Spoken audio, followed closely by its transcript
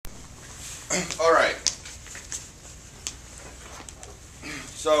All right.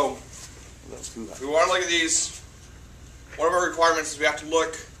 So we want to look at these. One of our requirements is we have to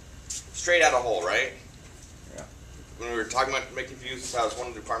look straight at a hole, right? Yeah. When we were talking about making views, that was one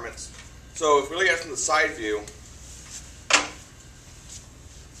of the requirements. So if we look at it from the side view,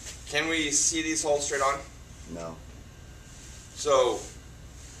 can we see these holes straight on? No. So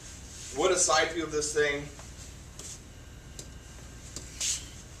would a side view of this thing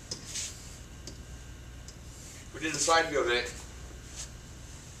we did a side view of it,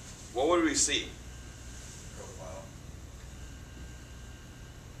 what would we see? Profile.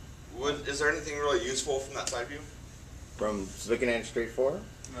 Is there anything really useful from that side view? From looking at it straight forward?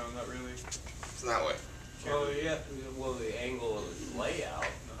 No, not really. It's in that way. Well, yeah. Well, the angle of the layout.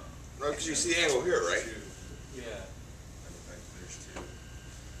 No, because you see the angle here, right? Yeah. There's two.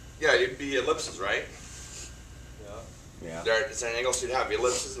 Yeah, it'd be ellipses, right? Yeah. Yeah. It's an angle, so you'd have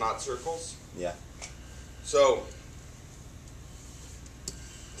ellipses, not circles. Yeah. So,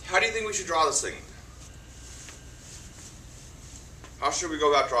 how do you think we should draw this thing? How should we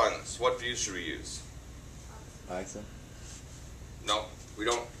go about drawing this? What views should we use? ISO. No, we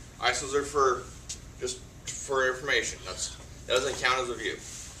don't. ISOs are for just for information. That doesn't count as a view.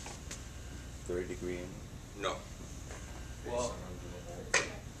 30-degree angle. No. Well,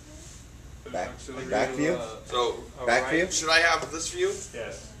 Back view? So, Back view? should I have this view?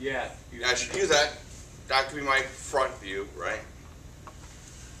 Yes. Yeah. Yeah, I should use that. That could be my front view, right?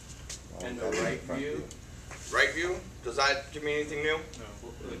 And the That's right front view? Right view? Does that give me anything new? No.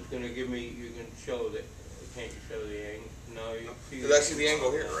 It's gonna give me. You can show that. Can't you show the angle? No, you see. Because I see the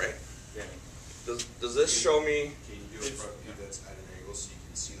angle here, right? Yeah. Does this show me Can you do a front view that's at an angle so you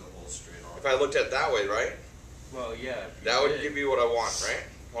can see the hole straight on? if I looked at it that way, right? Well, yeah. if you That would did. give you what I want, right?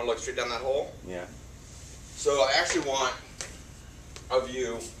 I want to look straight down that hole. Yeah. So I actually want a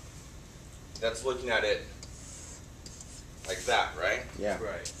view that's looking at it like that, right? Yeah.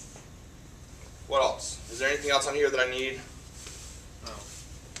 Right. What else? Is there anything else on here that I need? No.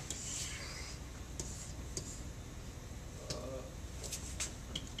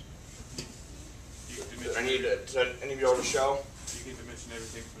 You can That I dimension, need to any be able to show? you can dimension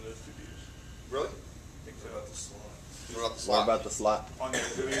everything from those two views. Really? Think so. About the slot. What about the What slot? about the slot? On the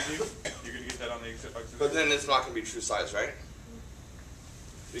auxiliary view, you're going to get that on the auxiliary. But then it's not going to be true size, right?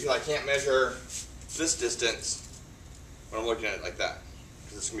 Because I can't measure this distance when I'm looking at it like that.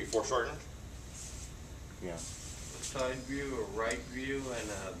 Because it's going to be foreshortened. Yeah. A side view, a right view, and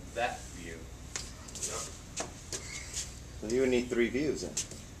a that view. So you would need 3 views then.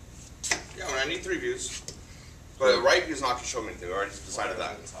 Yeah, I need 3 views. But the right view is not going to show me anything. We already decided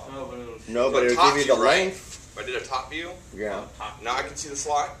that. No, but it'll. No, The but it'll top give you the view, right? length. If I did a top view, Yeah. now I can see the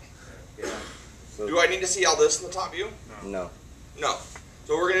slot. Yeah. So, Do I need to see all this in the top view? No. No.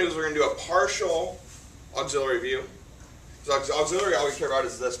 So what we're going to do is we're going to do a partial auxiliary view. So auxiliary, all we care about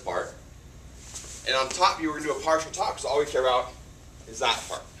is this part. And on top view, we're going to do a partial top, because all we care about is that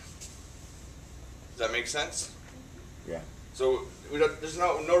part. Does that make sense? Yeah. So there's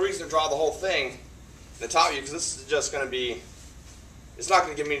no reason to draw the whole thing in the top view, because this is just going to be, it's not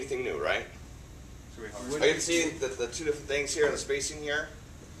going to give me anything new, right? So we have I can see the 2 different things here and the spacing here.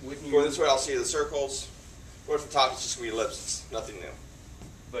 Wouldn't Going you? this way, I'll see the circles. Going to the top, it's just going to be ellipses, nothing new.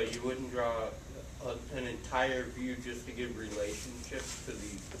 But you wouldn't draw an entire view just to give relationship to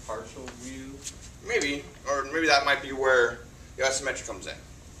the partial view. Maybe, or maybe that might be where the isometric comes in.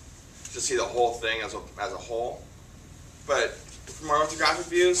 To see the whole thing as a whole. But from our orthographic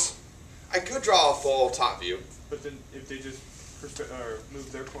views, I could draw a full top view. But then if they just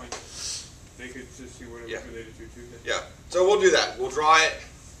move their point, they could just see what it Yeah. was related to too. Yeah, so we'll do that. We'll draw it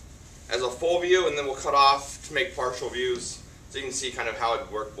as a full view, and then we'll cut off to make partial views, so you can see kind of how it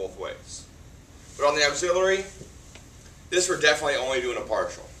would work both ways. But on the auxiliary, this we're definitely only doing a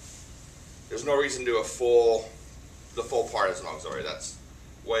partial. There's no reason to do the full part as an auxiliary. That's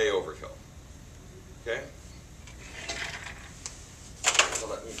way overkill. Okay? So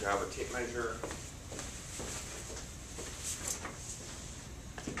let me grab a tape measure.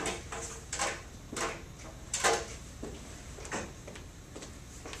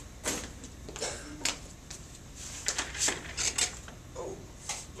 Oh,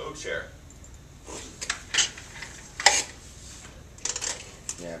 load share.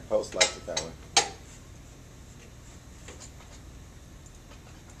 Yeah, post likes it that way.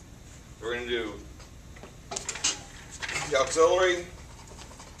 We're going to do the auxiliary,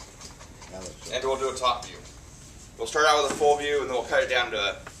 Now let's show. and we'll do a top view. We'll start out with a full view, and then we'll cut it down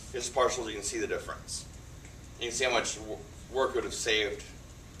to just partial so you can see the difference. You can see how much work it would have saved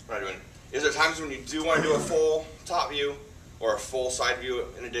by doing. Is there times when you do want to do a full top view? or a full side view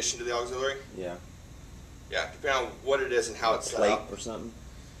in addition to the auxiliary. Yeah. Yeah, depending on what it is and how it's set Plate up, or something.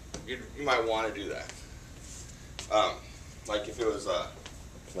 you might want to do that. Like if it was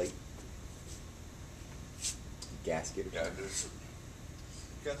Plate. Gasket. Or yeah, something.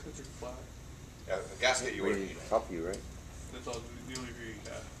 Gaskets are flat. yeah, a gasket you wouldn't need. Top view, right? That's all the only view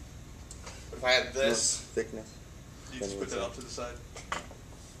you have. But if I had this, Thickness. You just put that off to the side.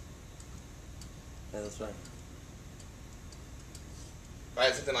 Yeah, that's right. if I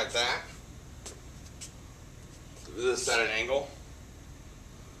had something like that, this at an angle,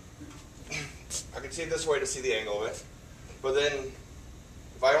 I could see it this way to see the angle of it. But then,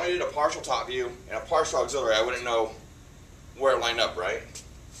 if I only did a partial top view and a partial auxiliary, I wouldn't know where it lined up, right?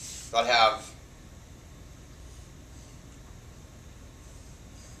 So I'd have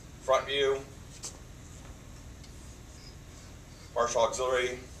front view, partial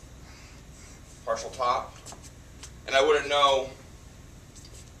auxiliary, partial top, and I wouldn't know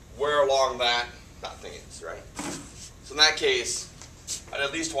where along that thing is, right? So in that case, I'd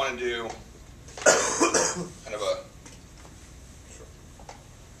at least want to do kind of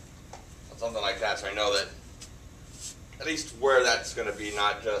something like that, so I know that at least where that's going to be,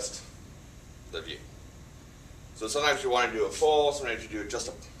 not just the view. So sometimes you want to do a full, sometimes you do just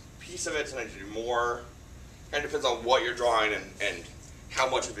a piece of it, sometimes you do more. Kind of depends on what you're drawing and how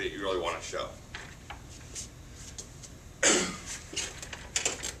much of it you really want to show.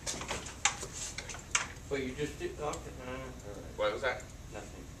 Well, you just did, okay, all right. What was that?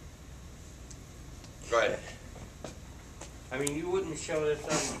 Nothing. Go ahead. I mean, you wouldn't show this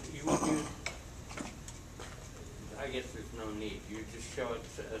on, you would use, I guess there's no need. You just show it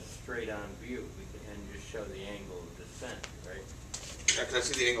a straight on view and just show the angle of descent, right? Yeah, because I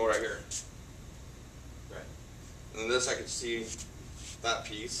see the angle right here. Right. And then this I could see that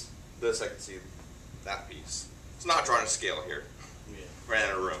piece. This I could see that piece. It's not drawing a scale here. Yeah. Right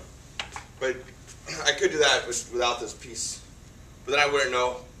in a room. But I could do that without this piece. But then I wouldn't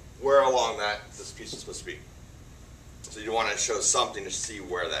know where along this piece is supposed to be. So you want to show something to see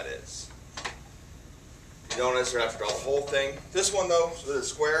where that is. You don't necessarily have to draw the whole thing. This one though, with a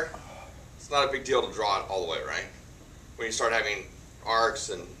square, it's not a big deal to draw it all the way, right? When you start having arcs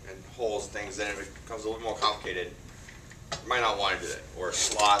and holes and things, then it becomes a little more complicated. You might not want to do that. Or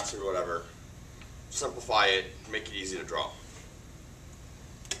slots or whatever. Simplify it, make it easy to draw.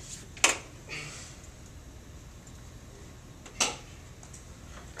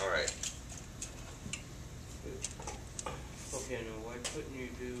 Alright. Okay, now why couldn't you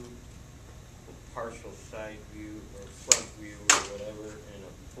do a partial side view or front view or whatever and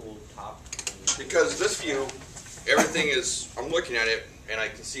a full top? Because this view, everything is, I'm looking at it and I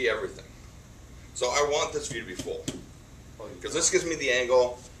can see everything. So I want this view to be full. Because this gives me the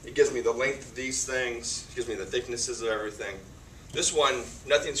angle, it gives me the length of these things, it gives me the thicknesses of everything. This one,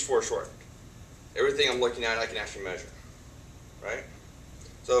 nothing's foreshortened. Everything I'm looking at I can actually measure. Right?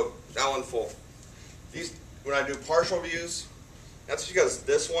 So that one full. These, when I do partial views, that's because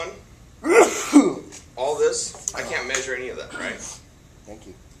this one, all this, I can't measure any of that, right? Thank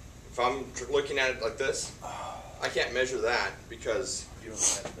you. If I'm looking at it like this, I can't measure that because You don't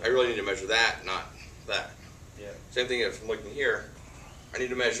have I really need to measure that, not that. Yeah. Same thing if I'm looking here, I need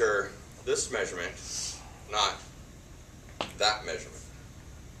to measure this measurement, not that measurement.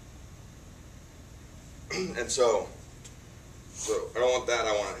 And so I don't want that,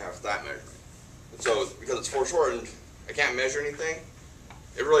 I want to have that measurement. And so because it's foreshortened, I can't measure anything.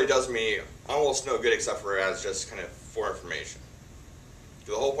 It really does me almost no good except for as just kind of for information.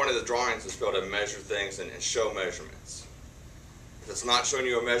 The whole point of the drawings is to be able to measure things and show measurements. If it's not showing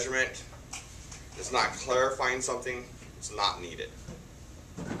you a measurement, it's not clarifying something, it's not needed.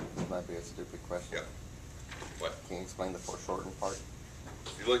 This might be a stupid question. Yeah. What? Can you explain the foreshortened part?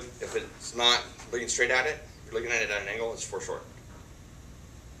 If you look, if it's not looking straight at it, if you're looking at it at an angle, it's foreshortened.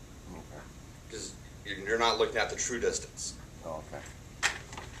 Okay. Because you're not looking at the true distance. Oh, okay.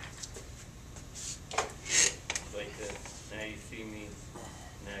 Like this. Now you see me,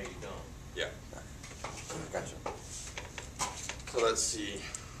 now you don't. Yeah. Gotcha. So let's see.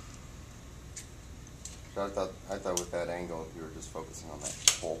 So I thought with that angle you were just focusing on that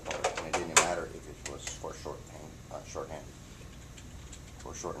full part, and it didn't matter if it was for shorthand.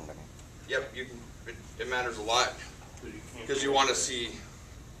 Foreshortened, I mean. Yep, you can. It matters a lot because you want to see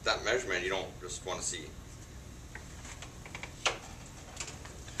that measurement. You don't just want to see.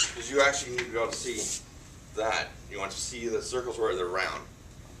 Because you actually need to be able to see that. You want to see the circles where they're round.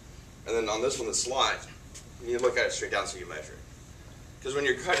 And then on this one, the slot, you need to look at it straight down so you measure it. Because when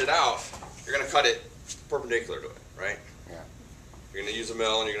you cut it out, you're going to cut it perpendicular to it, right? Yeah. You're going to use a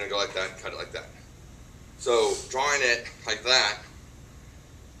mill and you're going to go like that and cut it like that. So drawing it like that,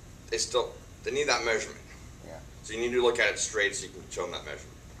 they need that measurement. Yeah. So you need to look at it straight so you can show them that measurement.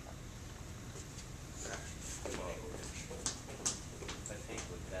 I think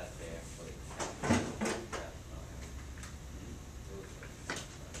with that they actually.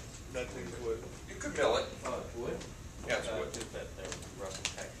 That thing's wood. You could mill it. Oh, it's wood? Yeah, it's wood. Just that they're rough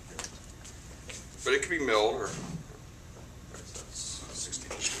texture. But it could be milled or 60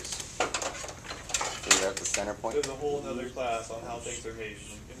 degrees. So you're at the center point. There's a whole other class on how things are made.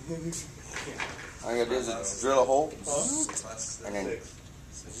 All you gotta do is drill a hole, Huh? and then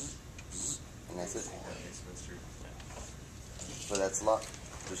Six. and that's it. So that's locked.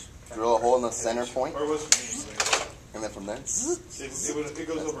 Just drill a hole in the center point, Or what's it mean? and then from there, It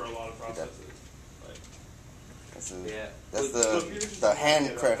goes over a lot of processes. that's, Yeah. that's So if you're just the looking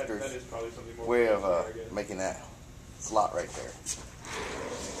at that, that handcrafter's is probably something more way of complicated, I guess. making that slot right there.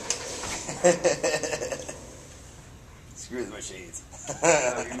 Screw the machines.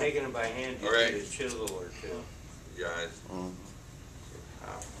 If you're making it by hand, you Alright. need a chisel or two. You guys. Mm.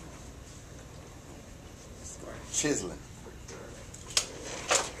 Chiseling.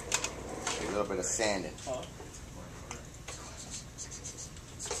 A little bit of sanding. Huh?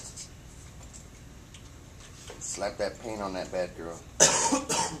 Slap that paint on that bad girl.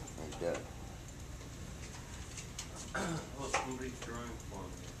 Like that. Well, somebody's drawing for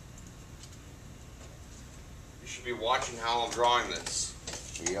me. You should be watching how I'm drawing this.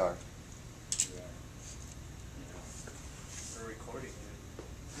 We are. We're recording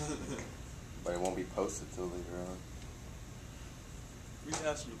it. But it won't be posted till later on. We can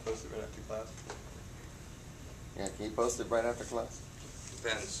ask them to post it right after class. Yeah, can you post it right after class?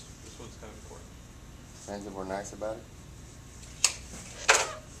 Depends. This one's kind of important. Depends if we're nice about it.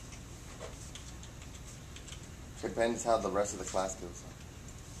 Depends how the rest of the class goes.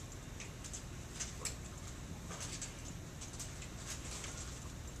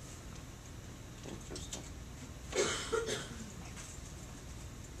 Interesting.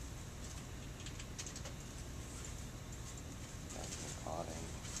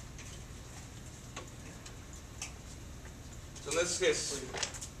 So in this case,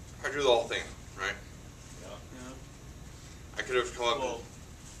 I drew the whole thing, right? Yeah. I could have come up Well,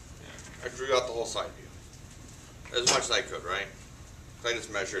 I drew out the whole side view. As much as I could, right? So I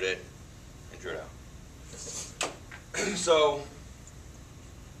just measured it and drew it out. So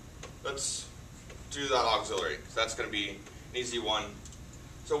let's do that auxiliary, because that's going to be an easy one.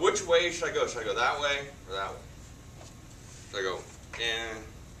 So which way should I go? Should I go that way or that way? Should I go in?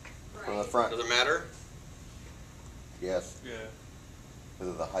 From the front. Does it matter? Yes, yeah.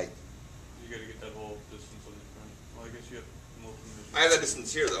 because of the height. You gotta get that whole distance on the front. Well, I guess you have multiple dimensions. I have that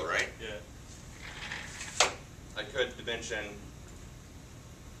distance here though, right? Yeah. I could dimension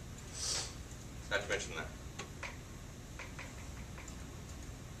that dimension there.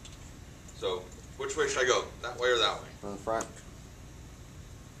 So which way should I go? That way or that way? From the front.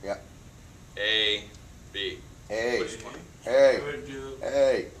 Yep. A, B. Hey. Which one? Hey. I would do,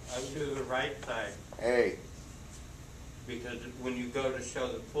 Hey. I would do the right side, Hey. because when you go to show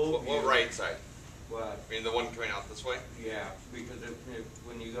the full view. What right side? Well, I mean the one coming out this way? yeah, because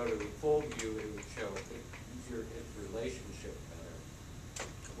when you go to the full view, it would show its relationship better.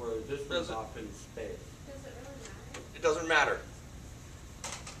 Whereas this one's Does it? off in space. Does it really matter? It doesn't matter.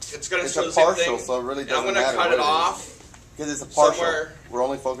 It's going to It's show a the same partial, thing. so it really And I'm doesn't going to matter cut what it it is. off. Because it's a partial. Somewhere- We're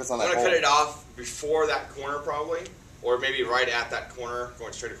only focused on I'm that going to cut hole. it off before that corner probably, or maybe right at that corner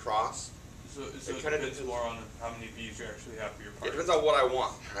going straight across. So it kinda depends depends- more on how many views you actually have for your It part. depends on what I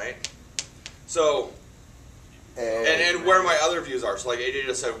want, right? So, Hey. and where my other views are. So like AJ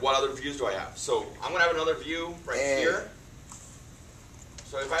just said, what other views do I have? So I'm going to have another view right Hey. here.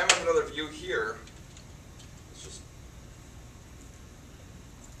 So if I have another view here,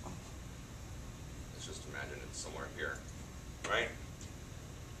 let's just imagine it's somewhere here, right?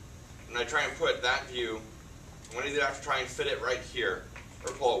 And I try and put that view, I'm going to either have to try and fit it right here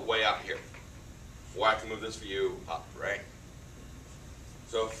or pull it way out here. Or I can move this view up, right?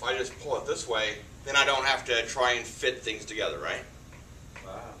 So if I just pull it this way, then I don't have to try and fit things together, right?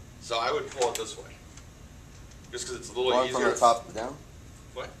 Wow. So I would pull it this way. Just because it's a little Going easier. from the top down?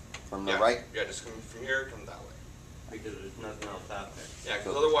 What? From the Yeah. right? Yeah, just come from here, come that way. Because there's nothing else out there. Yeah,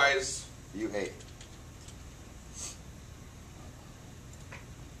 because otherwise, View A.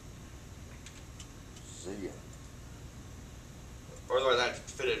 See ya. or otherwise I have to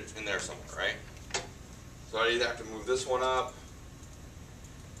fit it in there somewhere, right? So I either have to move this one up.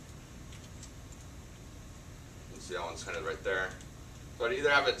 Let's see, that one's kind of right there. So I'd either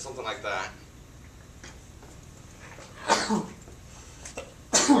have it something like that,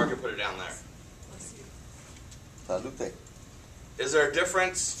 or I could put it down there. Salute. Is there a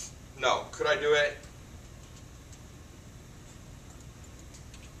difference? No. Could I do it?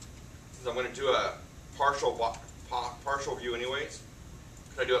 Since I'm going to do a partial view anyways,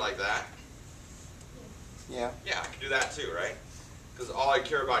 could I do it like that? Yeah. Yeah, I can do that too, right? Because all I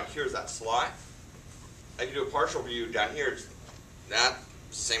care about here is that slot. I can do a partial view down here. That's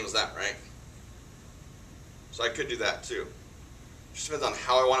the same as that, right? So I could do that too. Just depends on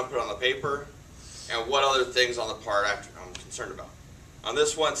how I want to put it on the paper and what other things on the part I'm concerned about. On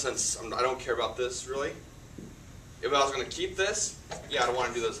this one, since I don't care about this really, if I was going to keep this, yeah, I don't want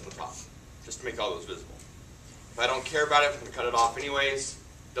to do this on the top, just to make all those visible. If I don't care about it, I'm going to cut it off anyways.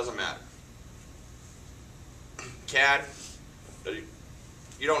 Doesn't matter. CAD,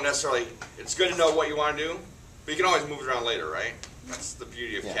 you don't necessarily, it's good to know what you want to do, but you can always move it around later, right? That's the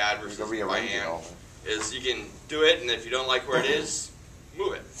beauty of CAD versus by hand, is you can do it, and if you don't like where it is,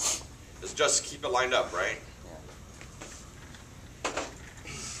 move it. It's just keep it lined up, right? Yeah.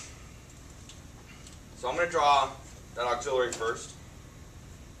 So I'm going to draw that auxiliary first.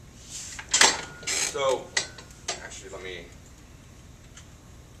 So, actually let me,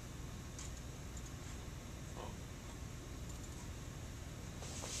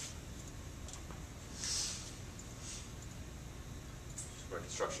 my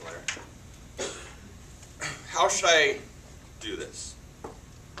construction layer. How should I do this?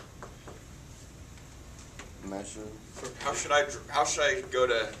 Measure. How should I go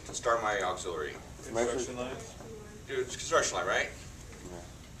to start my auxiliary? Construction lines. Do it's construction line, right? Yeah.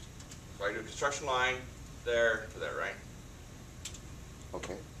 So I do construction line there to there, right?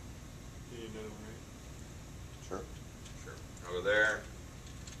 Okay. You need another one, right? Sure. Sure. I'll go there,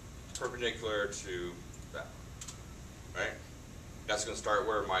 perpendicular to that, right? That's going to start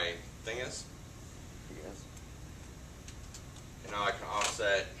where my thing is. Yes. And now I can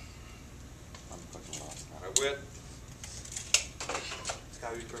offset I'm fucking lost my now. width. It's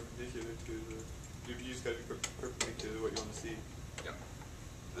gotta be perpendicular to the. You just gotta be perpendicular to what you want to see. Yep.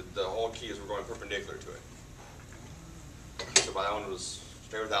 The whole key is we're going perpendicular to it. So that one was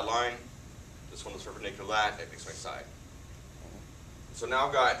straight with that line. This one was perpendicular to that. That makes my side. So now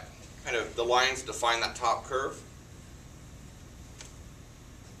I've got kind of the lines define that top curve.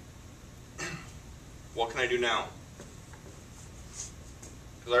 What can I do now?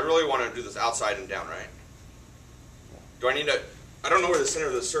 Because I really want to do this outside and down, right? Do I need to, I don't know where the center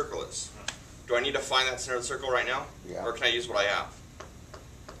of the circle is. Do I need to find that center of the circle right now? Yeah. Or can I use what I have?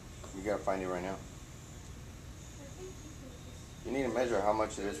 You gotta find it right now. You need to measure how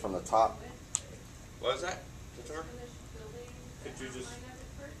much it is from the top. What is that? Could you just?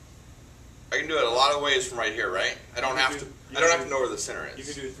 I can do it a lot of ways from right here, right? I don't have to know where the center You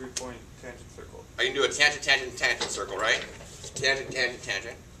is. could do a 3-point tangent circle. I can do a tangent, tangent, tangent circle, right? Tangent, tangent,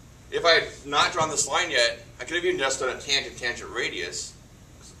 tangent. If I had not drawn this line yet, I could have even just done a tangent, tangent radius.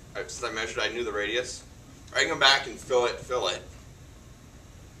 Since I measured, I knew the radius. Or I can come back and fill it.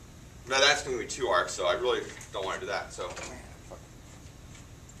 Now that's going to be 2 arcs, so I really don't want to do that. So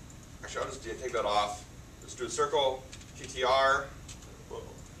actually, I'll just take that off. Just do a circle, TTR,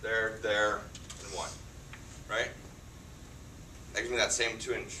 there, and 1. Right? That gives me that same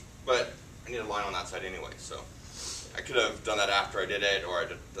 2-inch. But I need a line on that side anyway, so I could have done that after I did it, or I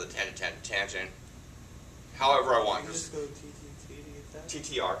did the tangent, tangent, tangent. However I want. You just go TTT to get that?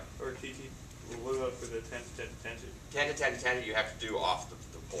 TTR. Or TT. Well, what about for the tangent, tangent, tangent? Tangent, tangent, tangent, you have to do off the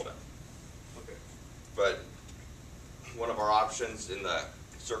pull down. Okay. But one of our options in the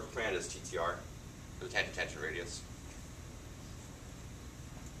circle command is TTR, the tangent, tangent radius.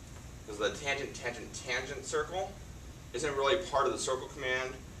 Because the tangent, tangent, tangent circle isn't really part of the circle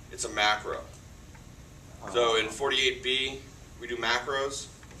command, it's a macro. So in 48B, we do macros.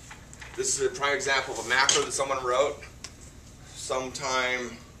 This is a prime example of a macro that someone wrote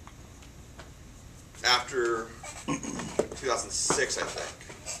sometime after 2006, I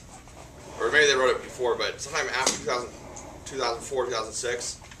think. Or maybe they wrote it before, but sometime after 2004,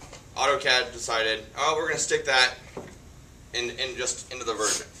 2006, AutoCAD decided, oh, we're going to stick that in just into the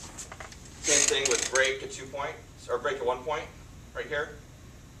version. Same thing with break at 2 points, or break at 1 point, right here.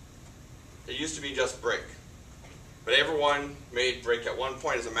 It used to be just break. But everyone made break at 1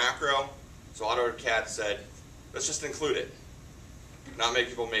 point as a macro, so AutoCAD said, let's just include it, not make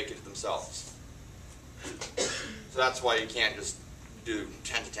people make it themselves. So that's why you can't just do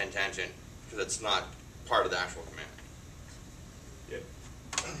tangent, tangent, tangent, because it's not part of the actual command. Yep.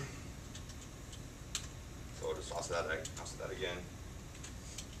 So we'll just offset that again.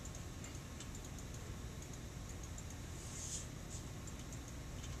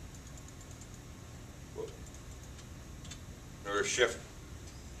 Remember shift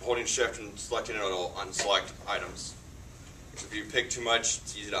holding shift and selecting it, it'll unselect items. If you pick too much,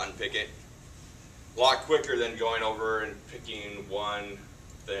 it's easy to unpick it. A lot quicker than going over and picking one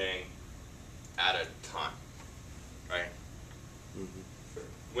thing at a time, right?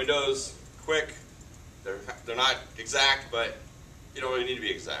 Mm-hmm. Windows, quick. They're not exact, but you don't really need to be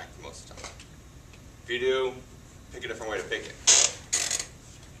exact most of the time. If you do, pick a different way to pick it.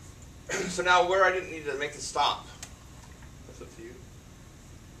 So now where I didn't need to make the stop. That's up to you.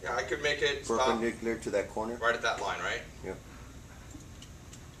 Yeah, I could make it stop Perpendicular to that corner? right at that line, right? Yeah.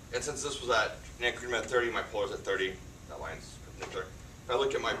 And since this was at an increment of 30, my polar's at 30. That line's perpendicular. If I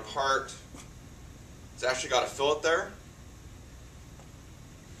look at my part, it's actually got a fillet there.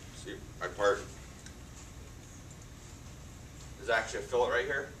 See, my part is actually a fillet right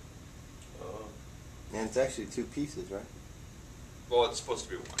here. And it's actually two pieces, right? Well, it's supposed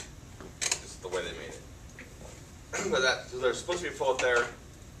to be one. It's the way they made it. But so there's supposed to be a fillet there.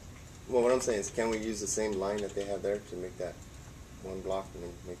 Well, what I'm saying is, can we use the same line that they have there to make that one block and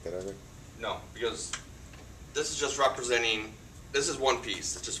then make that other? No, because this is just representing, this is one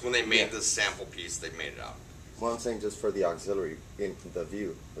piece. It's just when they made this sample piece, they made it out. Well, I'm saying just for the auxiliary, in the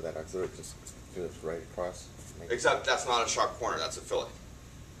view for that auxiliary, just right across. Except that's not a sharp corner, that's a fillet.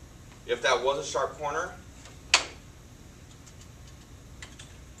 If that was a sharp corner,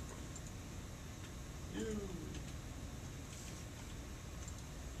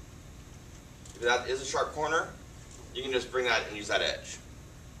 if that is a sharp corner, you can just bring that and use that edge.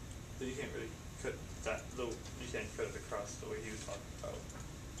 So you can't really cut that, though you can't cut it across the way he was talking about.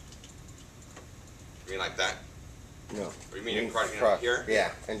 You mean like that? No. Or you mean across here?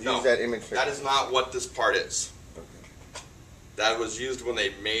 Yeah, and No, use that image. that is not what this part is. Okay. That was used when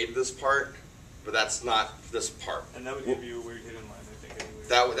they made this part, but that's not this part. And that would give you a weird hidden line, I think. Anyway.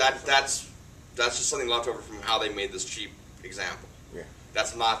 That's just something left over from how they made this cheap example. Yeah.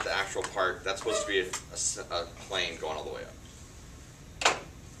 That's not the actual part. That's supposed to be a plane going all the way up.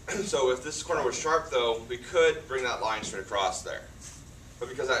 So if this corner was sharp, though, we could bring that line straight across there. But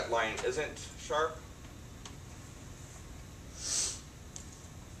because that line isn't sharp,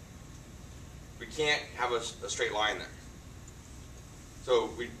 we can't have a straight line there. So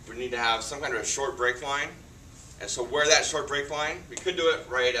we need to have some kind of a short break line. And so where that short break line, we could do it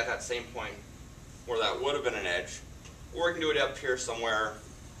right at that same point where that would have been an edge. Or we can do it up here somewhere.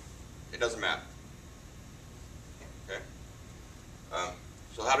 It doesn't matter. Okay?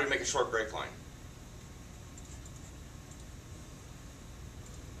 So how do we make a short break line?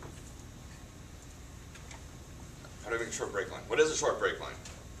 How do we make a short break line? What is a short break line?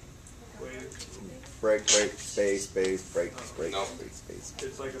 Break, space, break, No. space.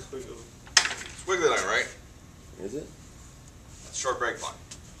 It's like a squiggle. Squiggly line, right? Is it? It's a short break line.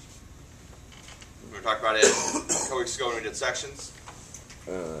 We talked about it a couple weeks ago when we did sections.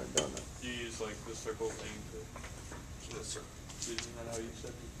 Don't know. You use like the circle thing to. Isn't that how you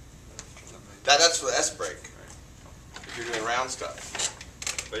said it? That's for the S break. If you're doing round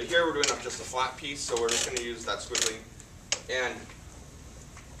stuff. But here we're doing just a flat piece, so we're just going to use that squiggly. And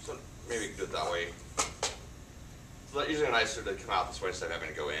so maybe we can do it that way. It's usually nicer to come out this way instead of having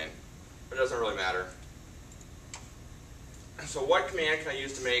to go in. But it doesn't really matter. So what command can I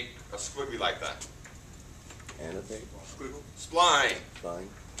use to make a squiggly like that? Annotate. Squiggle. Spline. Fine.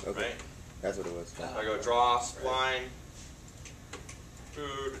 Okay. Right? That's what it was. So I go draw spline.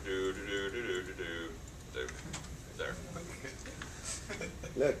 There.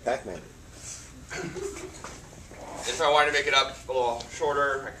 Look, Pac-Man. If I wanted to make it up a little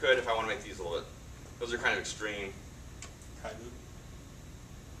shorter, I could. If I want to make these a little bit, those are kind of extreme. Kind of.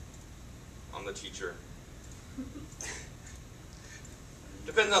 I'm the teacher.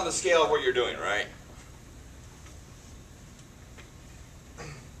 Depends on the scale of what you're doing, right?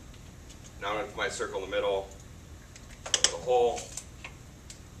 Now I'm going to put my circle in the middle of the hole.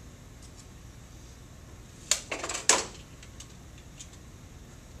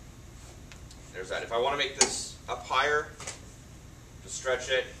 There's that. If I want to make this up higher, just stretch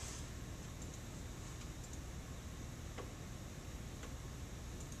it.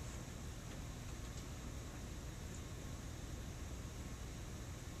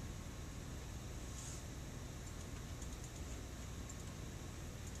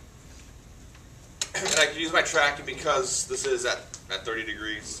 And I can use my tracking because this is at 30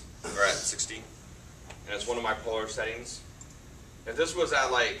 degrees, or at 60, and it's one of my polar settings. If this was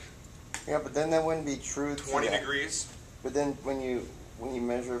at like Yeah, but then that wouldn't be true. 20 degrees, But then when you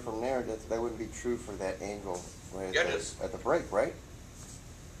measure from there, that wouldn't be true for that angle. Right Yeah, it is. At the break, right?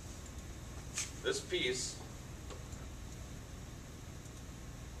 this piece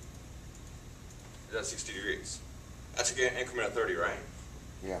is at 60 degrees. That's again an increment of 30, right?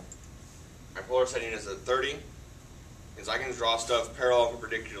 Yeah. My polar setting is at 30, because I can draw stuff parallel and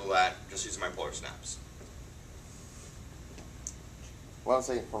perpendicular to that just using my polar snaps. Well, I'm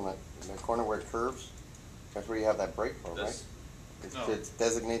saying from the corner where it curves, that's where you have that break for, right? This, No. To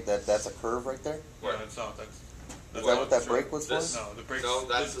designate that that's a curve right there? Where? No, it's not. That's Is that what that show- break was for? this- No, the break. No,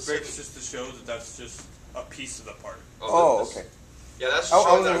 that's this the break's six- just to show that that's just a piece of the part. Oh, this- okay. Yeah, that's I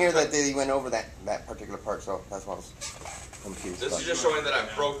showing wasn't that here I'm that day you went over that particular part, so that's why I was confused. This about is it. just showing that I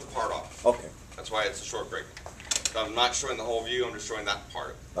broke the part off. Okay. That's why it's a short break. So I'm not showing the whole view, I'm just showing that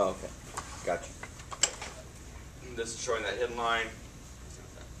part. Oh, okay. Gotcha. This is showing that hidden line.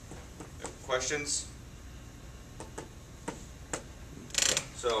 Questions?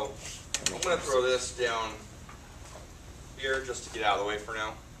 So I'm going to throw this down here just to get out of the way for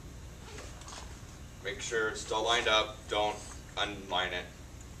now. Make sure it's still lined up, don't unline it.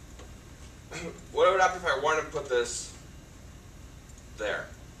 What would happen if I wanted to put this there?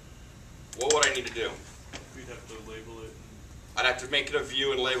 What would I need to do? We'd have to label it. I'd have to make it a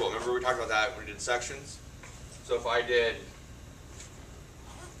view and label it. Remember we talked about that when we did sections? So if I did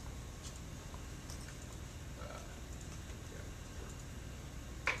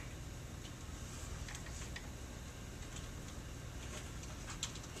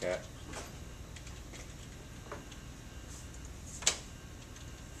Cat.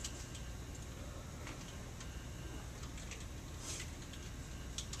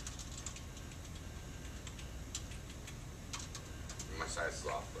 my size is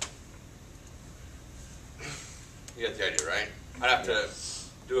off, but you get the idea, right? I'd have to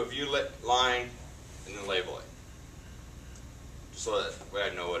do a view line and then label it, just so that way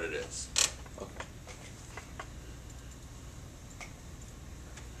I know what it is. Okay.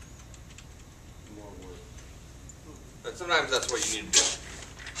 More work. But sometimes that's what you need to do.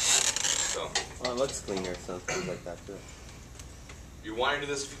 So Well, it looks cleaner, so things like that too. you want to do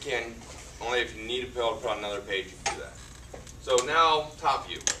this if you can. Only if you need to be able to put on another page, you can do that. So now, top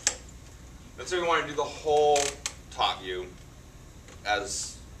view. Let's say we want to do the whole top view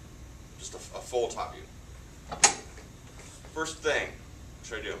as just a full top view. First thing, what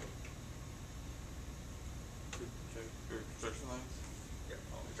should I do? Check your construction lines. Yeah,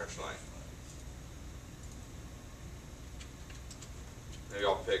 construction line. Maybe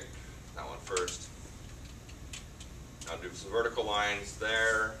I'll pick that one first. I'll do some vertical lines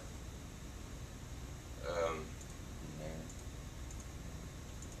there. There.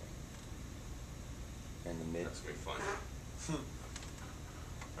 And the mid. That's gonna be fun.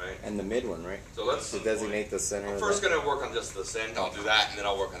 Right? And the mid one, right? So let's To designate the center. I'm of first that. gonna work on just this end. I'll do that, and then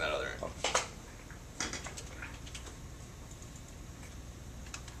I'll work on that other end. Okay.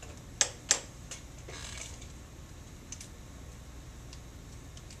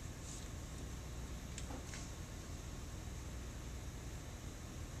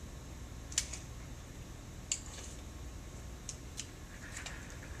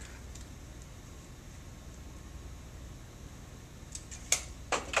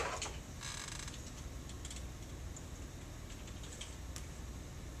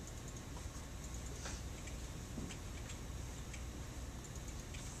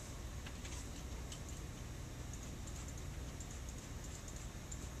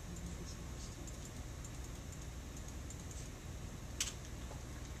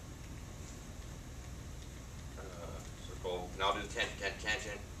 Circle. Now I'll do the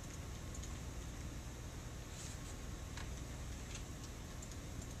tangent.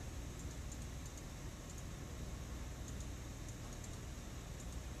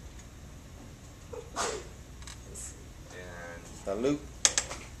 And The loop.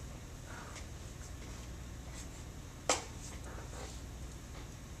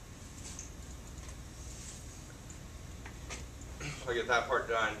 if I get that part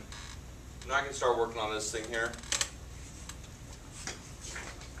done, now I can start working on this thing here.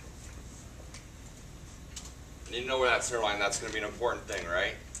 I need to know where that center line, that's going to be an important thing,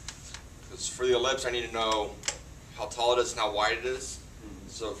 right? Because for the ellipse, I need to know how tall it is and how wide it is.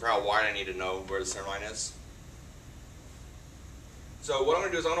 So for how wide, I need to know where the center line is. So what I'm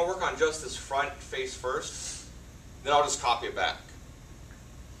going to do is I'm going to work on just this front face first. Then I'll just copy it back.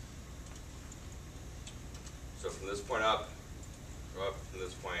 So from this point up, go up from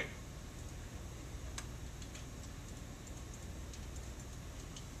this point.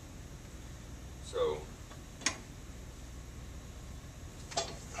 So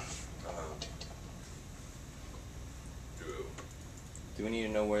Do we need to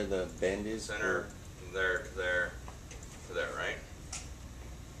know where the bend is? center from there to there to there, right?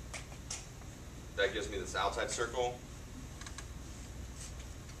 That gives me this outside circle.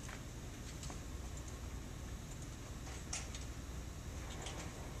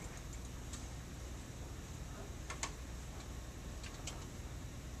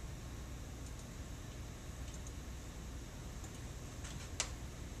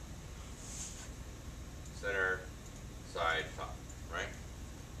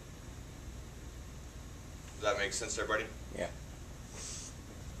 makes sense to everybody? Yeah.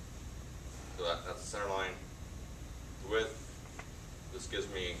 So that's the center line. The width. This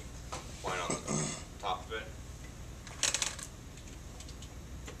gives me a point on the top of it.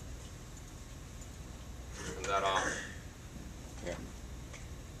 Trim that off. Yeah.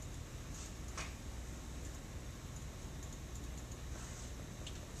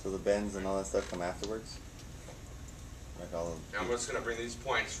 So the bends and all that stuff come afterwards? Like all of Now I'm just going to bring these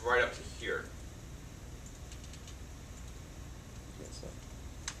points right up to here. yeah, so.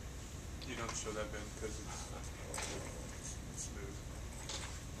 You don't show that bend because it's smooth.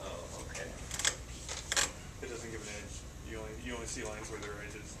 Oh, okay. It doesn't give an edge. You only see lines where there are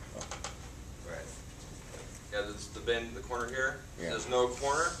edges. Oh. Right. Yeah, this is the bend in the corner here. Yeah. There's no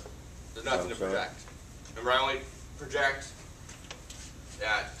corner. There's nothing to Show it. project. Remember, I only project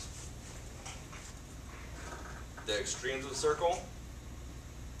at the extremes of the circle.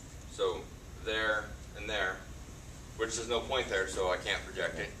 So there and there, which there's no point there, so I can't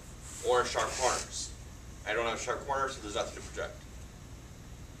project it. Or sharp corners. I don't have sharp corners, so there's nothing to project.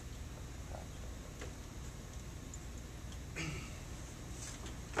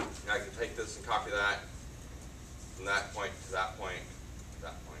 Now I can take this and copy that from that point to that point, to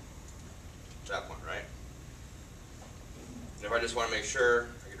that point, to that point, right? And if I just want to make sure,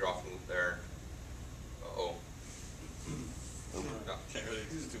 I can draw from there. Uh-oh. No. Can't really,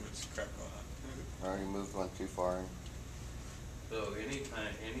 there's too much crap going on. I already moved one too far. So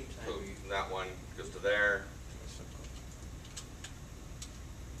anytime So you, that one goes to there.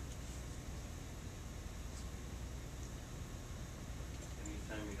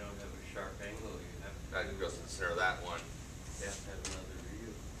 anytime you don't have a sharp angle, you have to. That goes to the center of that one. You have to have another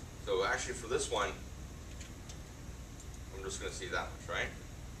view. So actually for this one, I'm just going to see that much, right?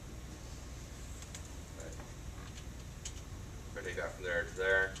 If I take that from there to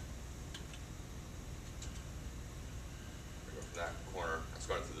there, I go from that corner, that's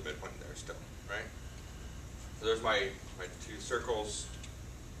going through the midpoint there still, right? So there's my two circles.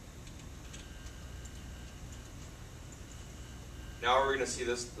 Now are we going to see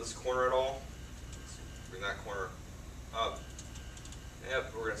this corner at all? Let's bring that corner up.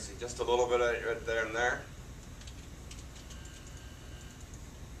 Yep, we're going to see just a little bit of it right there and there.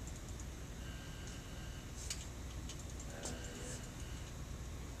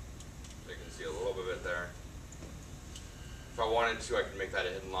 So you can see a little bit of it there. If I wanted to, I could make that a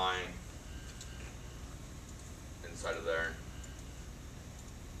hidden line inside of there.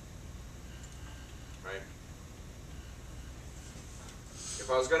 Right? If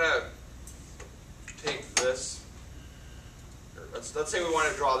I was going to take this, or let's say we want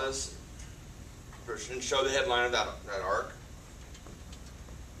to draw this and show the headline of that arc.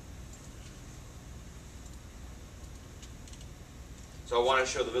 So I want to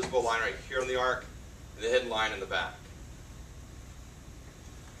show the visible line right here on the arc and the hidden line in the back.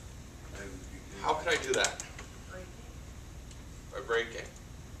 How can I do that? By breaking.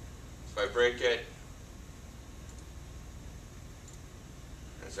 If I break it,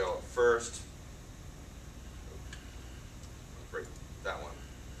 and so first, break that one.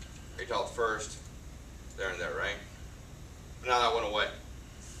 I tell it first, there and there, right? But now that went away.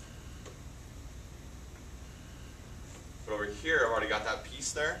 But over here, I've already got that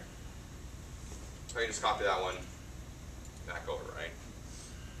piece there. So I can just copy that one back over, right?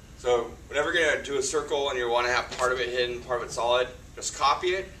 So whenever you're going to do a circle and you want to have part of it hidden, part of it solid, just copy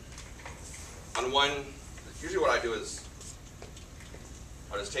it on one. Usually what I do is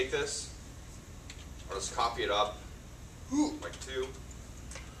I'll just take this, I'll just copy it up like two.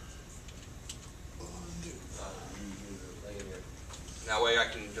 That way I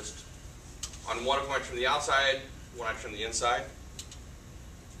can just, on one of them I trim the outside, one I trim the inside.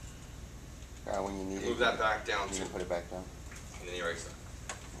 When you need Move it, that back down you to, can put it back down. and then you erase that.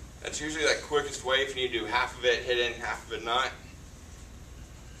 That's usually the quickest way if you need to do half of it hidden, half of it not.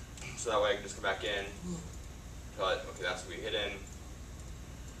 So that way I can just come back in, tell it, okay, that's going to be hidden.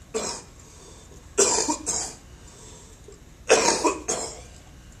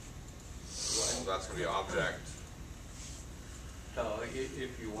 So that's going to be object. So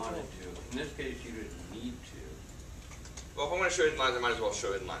if you wanted to, in this case you didn't need to. Well, if I'm going to show hidden lines, I might as well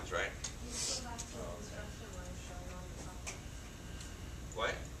show hidden lines, right? You still have the construction line showing on the top. What?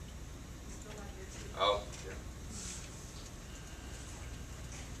 You still have your two. Oh, yeah.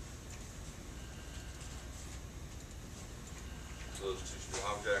 So those two should be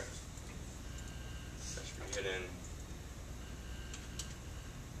objects. That should be hidden.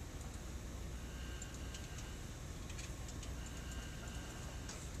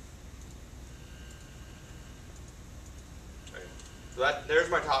 Okay. So there's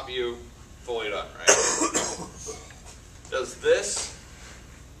my top view fully done, right? Does this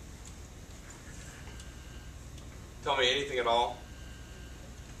tell me anything at all?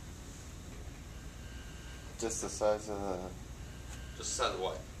 Just the size of the Just says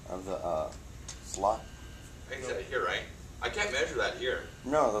what? slot. I think it's here, right? I can't measure that here.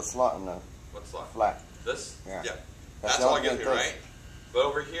 No, the slot in the What slot? flat. This? Yeah. That's the all only it gives me, thing it right? But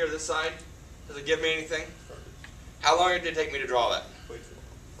over here, this side, does it give me anything? How long did it take me to draw that?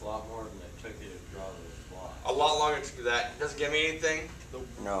 A lot more than it took you to draw those lots. A lot longer to do that. Does it give me anything? does.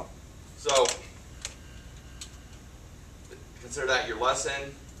 No. So, consider that your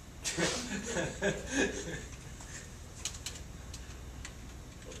lesson.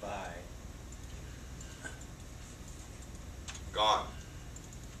 Bye. Gone.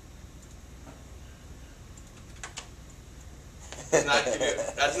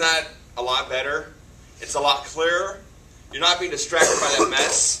 That's not a lot better. It's a lot clearer. You're not being distracted by that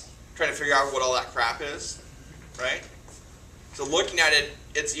mess, trying to figure out what all that crap is, right? So looking at it,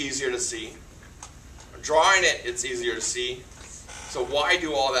 it's easier to see. Drawing it, it's easier to see. So why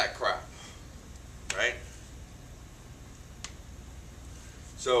do all that crap, right?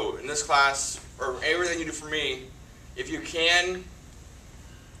 So in this class, or everything you do for me, if you can,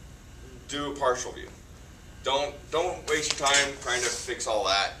 do a partial view. Don't waste your time trying to fix all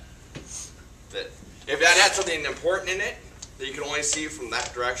that. If that had something important in it that you can only see from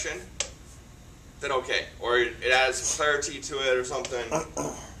that direction, then okay. Or it adds some clarity to it or something,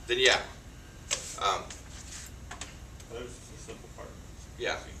 then yeah. That was just a simple part.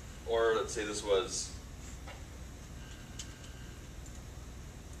 Yeah. Or let's say this was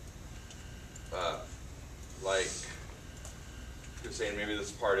like you're saying maybe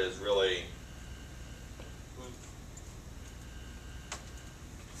this part is really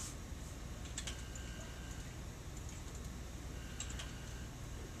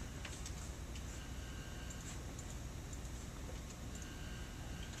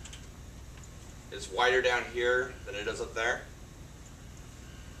it's wider down here than it is up there.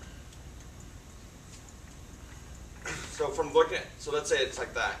 So from looking at, so let's say it's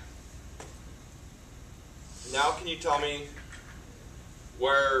like that. Now can you tell me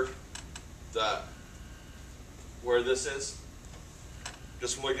where this is?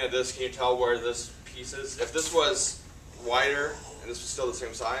 Just from looking at this, can you tell where this piece is? If this was wider and this was still the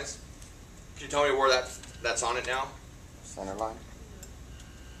same size, can you tell me where that's on it now? Center line.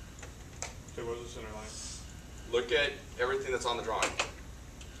 There was a center line. Look at everything that's on the drawing.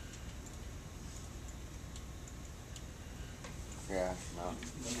 Yeah. No.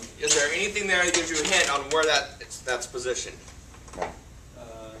 Is there anything there that gives you a hint on where that's positioned? No.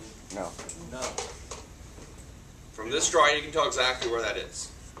 No. No. From this drawing, you can tell exactly where that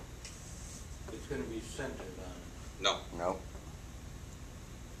is. It's going to be centered on. No. No.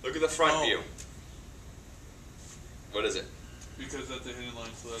 Look at the front Oh. view. What is it? Because that's the hidden line,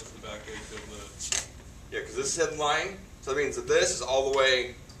 so that's the back edge of Yeah, because this is hidden line, so that means that this is all the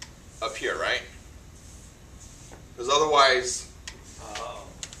way up here, right? Because otherwise, Oh.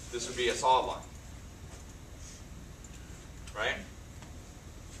 this would be a solid line. Right?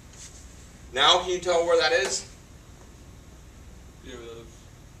 Now can you tell where that is? the. Yeah, that was.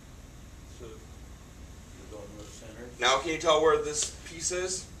 So. You're going to the center. Now can you tell where this piece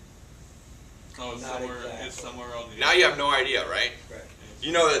is? Oh, it's Not somewhere. exactly. It's somewhere on the. Now you have no idea, right? Right.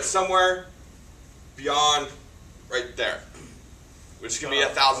 You know that it's somewhere beyond right there, which can be a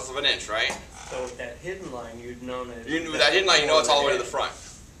thousandth of an inch, right? So with that hidden line, you'd known it. With that hidden line, you know it's all the way to the front,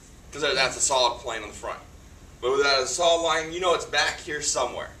 because that's a solid plane on the front. But with that solid line, you know it's back here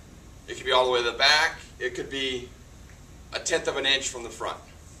somewhere. It could be all the way to the back. It could be a tenth of an inch from the front.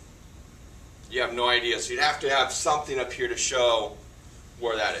 You have no idea, so you'd have to have something up here to show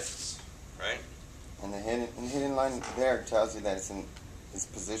where that is, right? And the hidden line there tells you that it's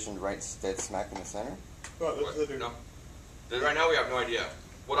positioned right dead smack in the center. Oh, What? No. Then right now we have no idea.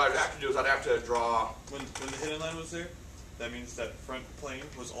 What I'd have to do is I'd have to draw. When the hidden line was there, that means that front plane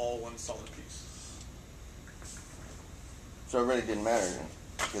was all one solid piece. So it really didn't matter then,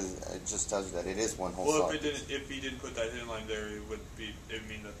 because it just tells you that it is one whole Well, solid. if he didn't put that hidden line there, it would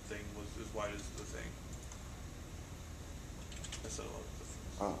mean that the thing was as wide as the thing. That's a lot of difference.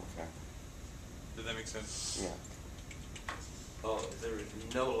 Oh, okay. Does that make sense? Yeah. Oh, if there was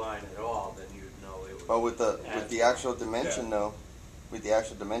no line at all, then you'd know it was. But with the actual dimension Yeah. though, with the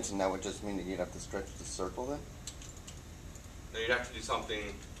actual dimension, that would just mean that you'd have to stretch the circle then? No, you'd have to do something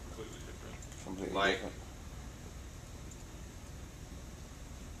Completely different. Completely Like- different.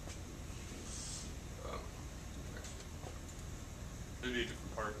 It'd be a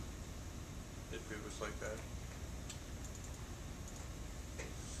different part if it was like that.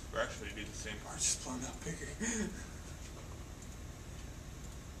 Or actually, it'd be the same part, just blown out bigger.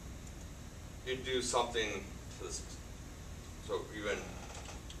 you'd do something to this. So even,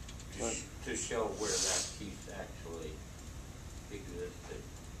 To show where that piece actually existed.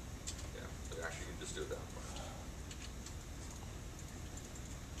 yeah, but actually you can just do it that way.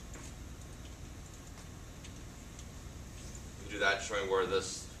 You do that showing where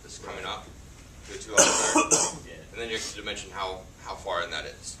this is coming up. Do two lines there. Yeah. And then you have to dimension how far in that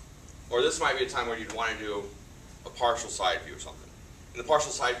is. Or this might be a time where you'd want to do a partial side view or something. And the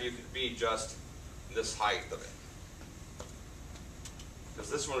partial side view could be just this height of it. Because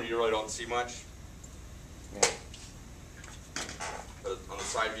this one you really don't see much. Yeah. But on the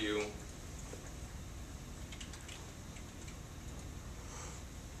side view,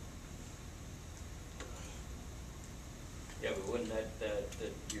 Yeah, but wouldn't that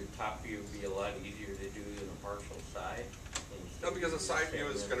your top view be a lot easier to do than a partial side? no, because the side view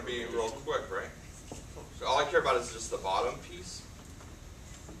is going to be real quick, right? So all I care about is just the bottom piece.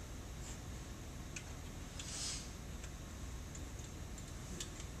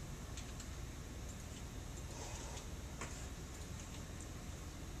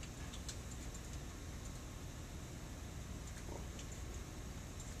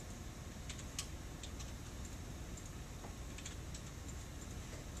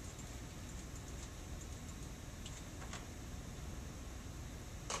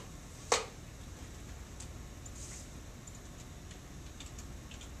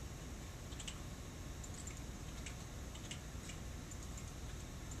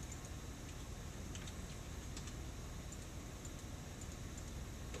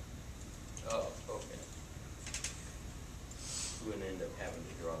 Oh, okay. We wouldn't end up having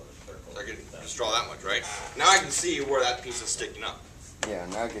to draw the circle. So I can just draw that much, right? Now I can see where that piece is sticking up. Yeah,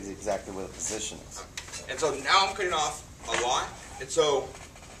 now it gives you exactly where the position is. And so now I'm cutting off a lot. And so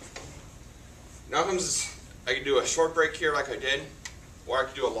now comes, I can do a short break here like I did, or I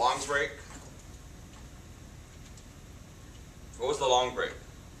could do a long break. What was the long break?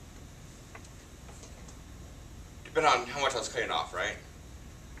 Depending on how much I was cutting off, right?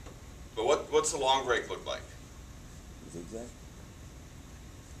 But what's the long break look like? Zigzag?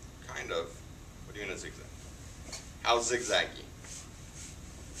 Kind of. What do you mean a zigzag? How zigzaggy?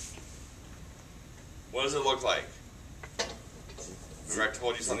 What does it look like? Remember I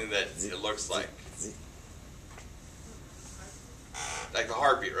told you something that it looks like. Like a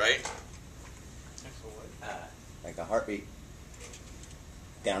heartbeat, right? Like a heartbeat.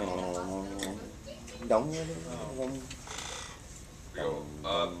 Down. Down. Go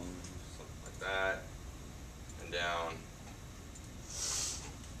up, something like that, and down.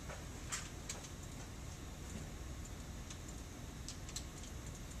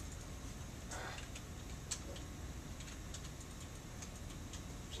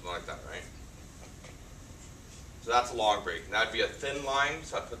 Something like that, right? So that's a long break. And that'd be a thin line,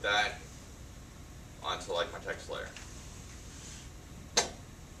 so I'd put that onto like my text layer.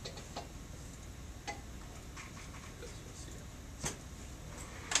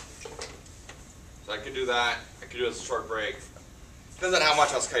 So I could do that. I could do it as a short break. Depends on how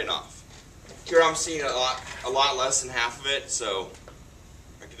much I was cutting off. Here I'm seeing a lot less than half of it, so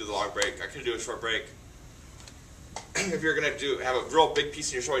I could do the long break. I could do a short break. If you're gonna have a real big piece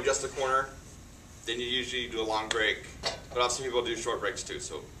and you're showing just the corner, then you usually do a long break. But some people do short breaks too,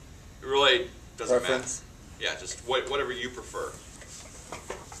 so it really doesn't Preference? matter. Yeah, just whatever you prefer.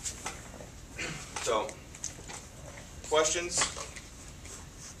 So, questions?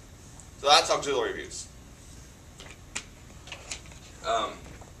 So that's auxiliary views. What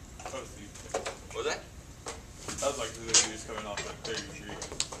was that? That was like the views coming off that big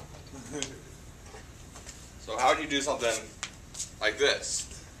tree. So how do you do something like this?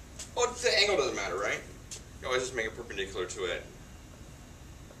 Well, the angle doesn't matter, right? You always just make it perpendicular to it.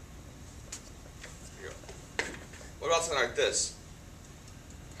 There you go. What about something like this?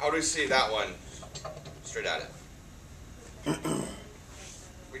 How do we see that one straight at it?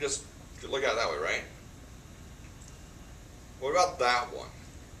 We just look at it that way, right? What about that one?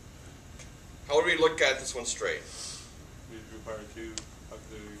 How would we look at this one straight? We require two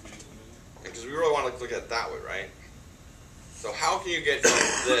auxiliary views. Because we really want to look at it that way, right? So how can you get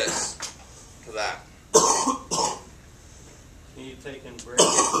from this to that? Can you take and break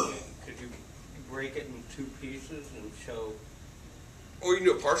it? Could you break it in two pieces and show? Well, you can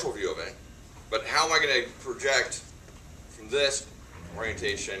do a partial view of it, but how am I going to project from this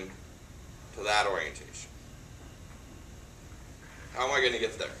orientation to that orientation? How am I going to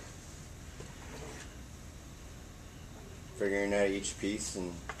get there? Figuring out each piece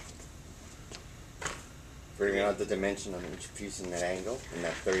and figuring out the dimension on each piece in that angle, in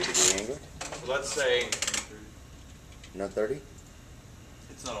that 30-degree angle. So let's say, Not 30?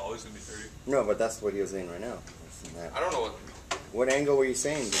 It's It's not always gonna be 30. No, but that's what he was saying right now. I don't know What angle were you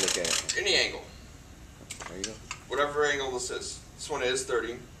saying to look at it? any angle. There you go. Whatever angle this is. This one is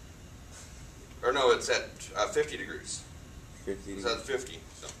 30. Or no, it's at 50 degrees. 50 It's degrees. at 50.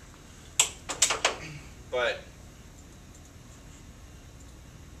 So. But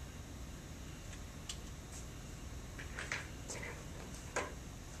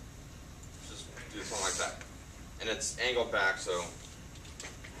just do something like that. And it's angled back, so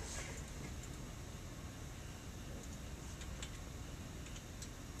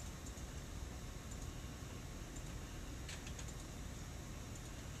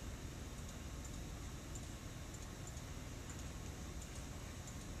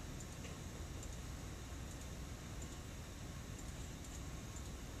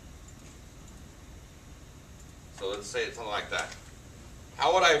let's say it's something like that.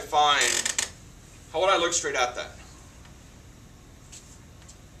 How would I look straight at that?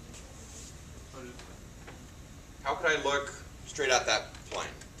 How could I look straight at that plane?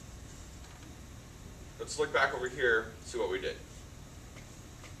 Let's look back over here and see what we did.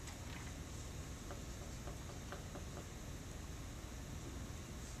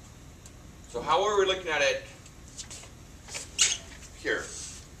 So how are we looking at it here?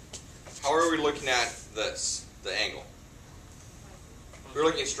 How are we looking at this, the angle? We're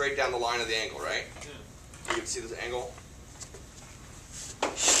looking straight down the line of the angle, right? Yeah. You can see this angle.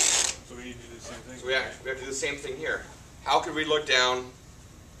 So we need to do the same thing. So we have to do the same thing here. How could we look down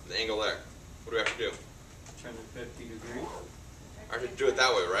the angle there? What do we have to do? Turn it 50 degrees. I have to do it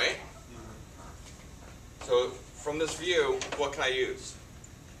that way, right? Mhm. So from this view, what can I use?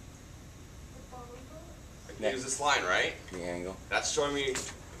 I can use this line, right? The angle. That's showing me,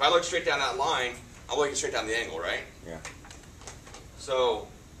 if I look straight down that line, I'm looking straight down the angle, right? Yeah. So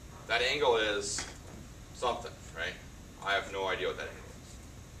that angle is something, right? I have no idea what that angle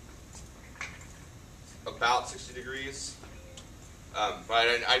is. About 60 degrees. But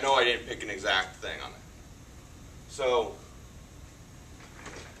I know I didn't pick an exact thing on it. So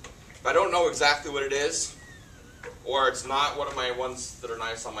if I don't know exactly what it is, or it's not one of my ones that are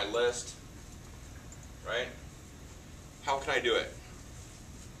nice on my list, right? How can I do it?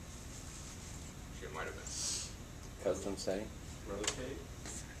 Actually, it might have been. Custom setting. Rotate.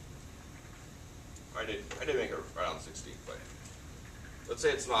 I did make it right on 60, but let's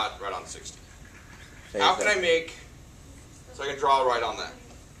say it's not right on 60. How can I make so I can draw right on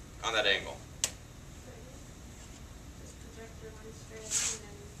that angle?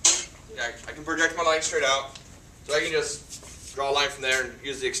 Yeah, I can project my line straight out, so I can just draw a line from there and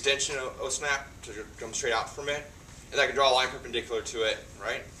use the extension of O-snap to come straight out from it, and I can draw a line perpendicular to it,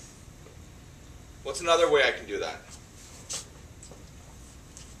 right? What's another way I can do that?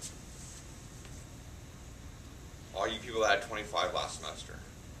 All you people that had 25 last semester.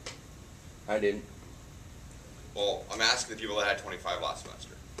 I didn't. Well, I'm asking the people that had 25 last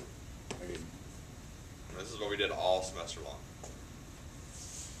semester. I didn't. And this is what we did all semester long.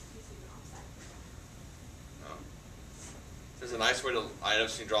 There's a nice way to, I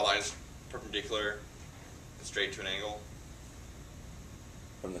have seen draw lines perpendicular and straight to an angle.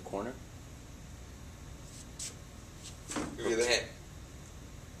 From the corner? Give you the hint.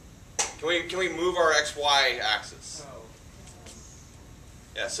 Can we move our XY axis?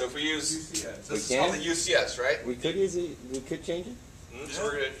 Yeah, so if we use UCS. this is We called can? the UCS, right? We could use it. We could change it. So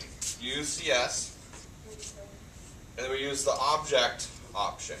we're going to UCS, and then we use the object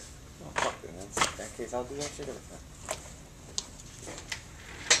option. Oh, fuck it. In that case, I'll do that shit every time.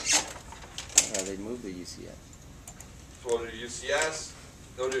 Yeah, they moved the UCS. So we'll do UCS,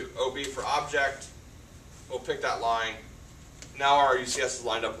 we'll do OB for object, we'll pick that line. Now our UCS is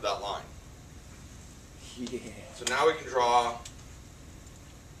lined up with that line. Yeah. So now we can draw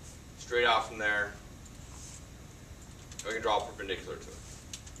straight out from there. We can draw perpendicular to it.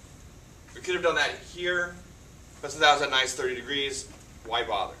 We could have done that here, but since that was at nice 30 degrees, why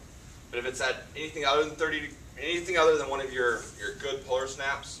bother? But if it's at anything other than anything other than one of your good polar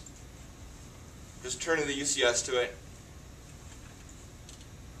snaps, just turn the UCS to it.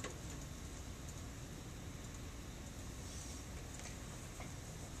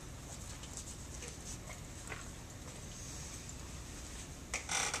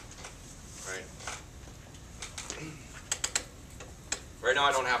 Right. Right now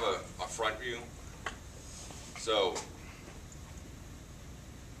I don't have a front view, so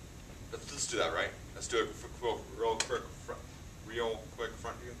let's do that, right? Let's do a real quick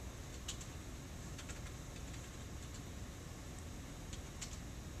front view.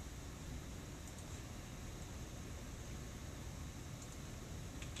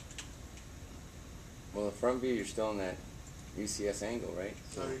 Well, the front view, you're still in that UCS angle, right?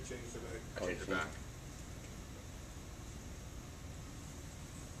 So you change the back. I changed it back.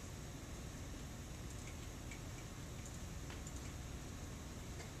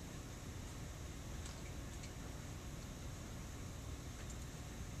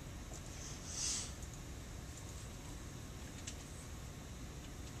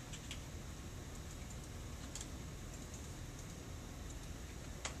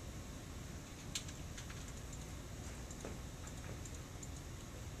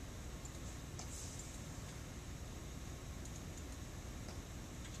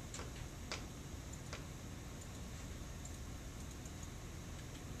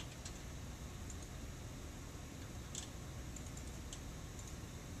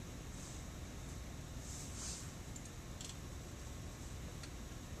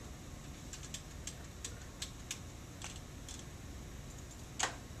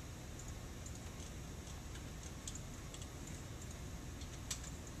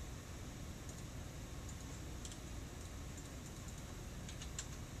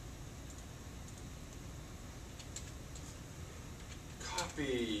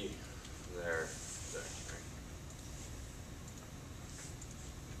 Copy there.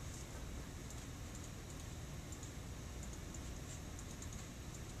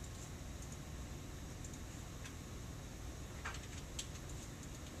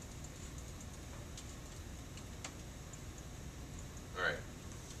 Right. All right.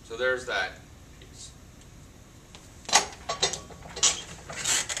 So there's that piece.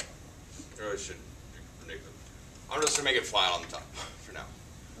 I really should make them. I'm just gonna make it flat on the top for now,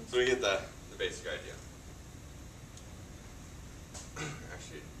 so we get the basic idea.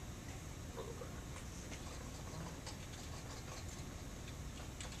 Actually, I'll go back.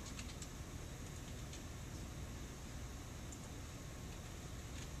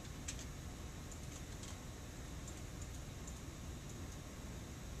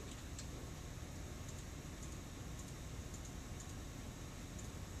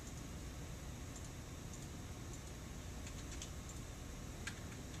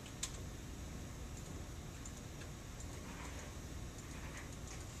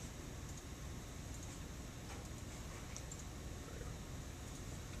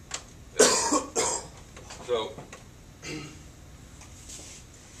 So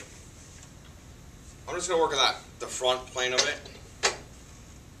I'm just going to work on the front plane of it.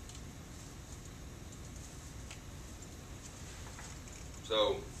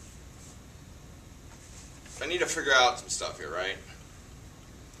 So I need to figure out some stuff here, right?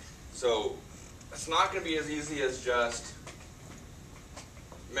 So it's not going to be as easy as just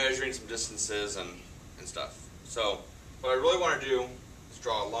measuring some distances and stuff. So what I really want to do is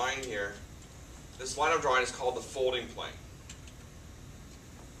draw a line here. This line I'm drawing is called the folding plane.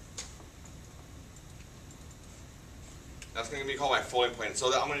 That's going to be called my folding plane.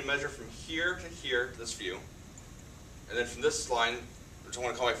 So that I'm going to measure from here to here, this view. And then from this line, which I'm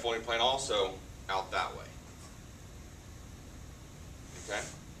going to call my folding plane also, out that way. Okay?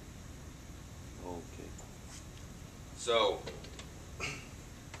 Okay. So,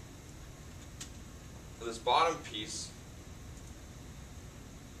 for this bottom piece,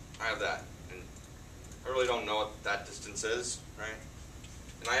 I have that. And I really don't know what that distance is, right?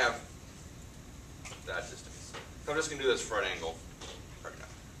 And I have that distance. So I'm just going to do this front angle right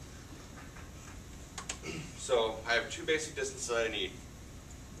now. So I have two basic distances that I need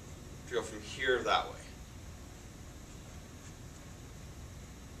to go from here that way.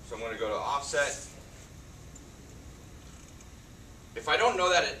 So I'm going to go to offset. If I don't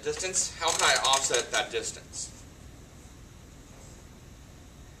know that distance, how can I offset that distance?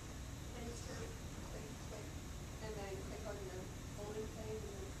 And then click on the folding plane and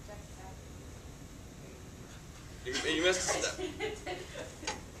then check that. You missed a step.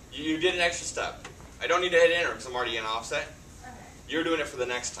 You did an extra step. I don't need to hit enter because I'm already in offset. Okay. You're doing it for the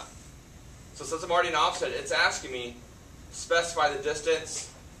next time. So since I'm already in offset, it's asking me to specify the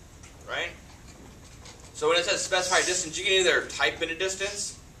distance, right? So when it says specify distance, you can either type in a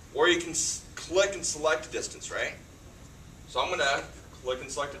distance or you can click and select a distance, right? So I'm going to click and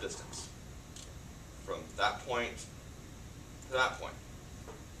select a distance from that point to that point.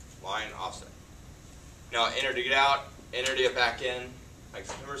 Line offset. Now enter to get out, enter to get back in, like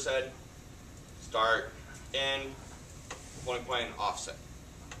September said. Start, in, folding plane, offset.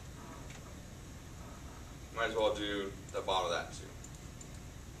 Might as well do the bottom of that too.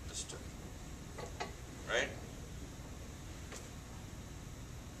 Just to, right?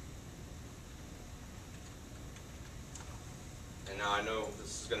 And now I know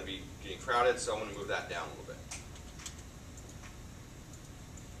this is going to be getting crowded, so I'm going to move that down a little bit.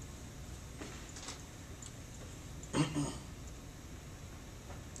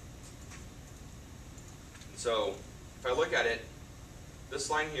 So if I look at it, this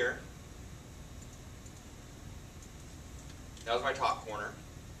line here, that was my top corner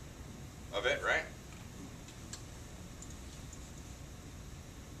of it, right?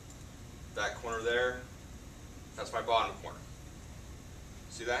 That corner there, that's my bottom corner.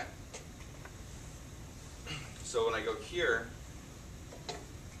 See that? So when I go here,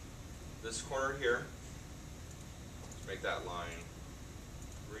 this corner here, let's make that line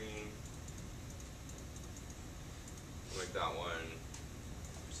green. We'll make that one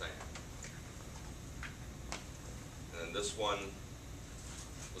cyan. And then this one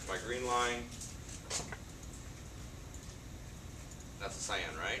was my green line. That's the cyan,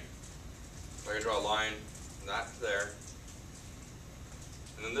 right? So I can draw a line from that to there.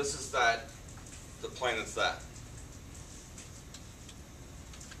 And then this is that, the plane that's that.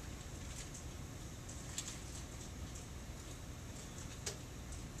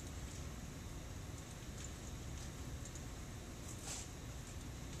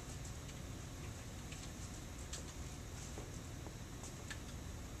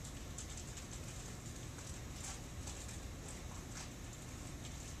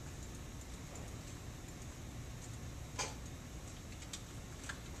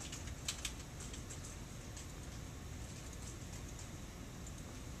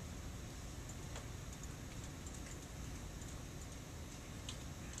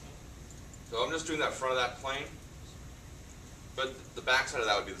 So I'm just doing that front of that plane, but the back side of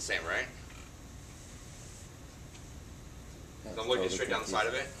that would be the same, right? That's So I'm looking totally straight down the side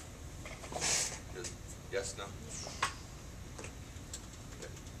of it. confusing. Yes, no?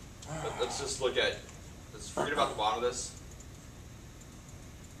 Okay. But let's just look at, let's forget about the bottom of this.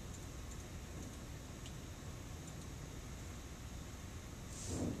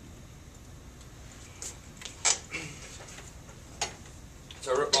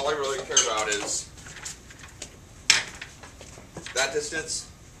 So all I really care about is that distance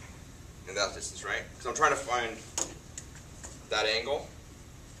and that distance, right? Because I'm trying to find that angle.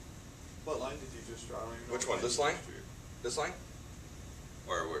 What line did you just draw? I don't even know Which what one? This you line? just drew. This line?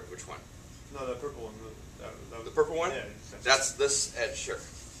 Or which one? No, that purple one. That The purple one? Yeah. That's this edge here.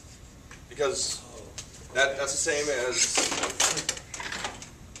 Because that's the same as...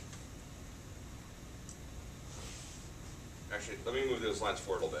 Actually, let me move those lines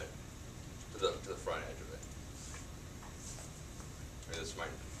forward a little bit to the front edge of it. Maybe this might.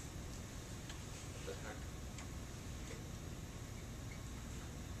 What the heck?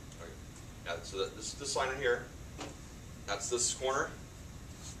 Okay. Yeah. So this line right here. That's this corner.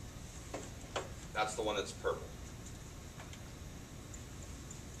 That's the one that's purple,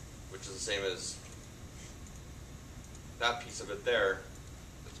 which is the same as that piece of it there.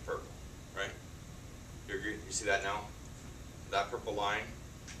 That's purple, right? You agree? You see that now? That purple line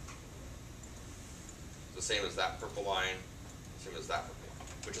is the same as that purple line, same as that purple line,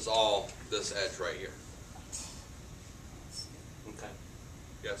 which is all this edge right here. Okay,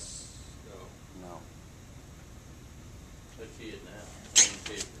 Yes? No? No. I see it now. I didn't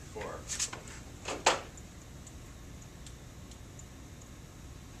see it before.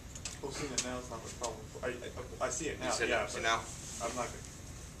 Well, seeing it now is not the problem. I see it now. You see it yeah. see but now? I'm not.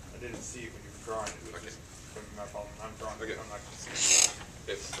 I didn't see it when you were drawing it. It was Okay. just my problem. I'm drawing Okay. it. I'm not going to see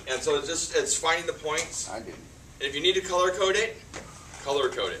it. Okay. And so it's finding the points. I didn't. And if you need to color code it, color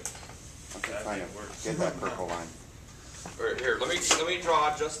code it. I'm just That trying didn't work. to get that purple line. Or here, let me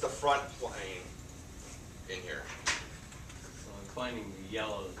draw just the front plane in here. So I'm finding the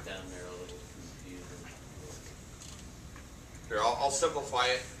yellows down there a little confusing. Here, I'll simplify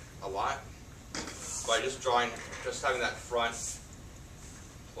it a lot by just having that front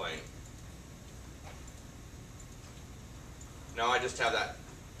plane. Now I just have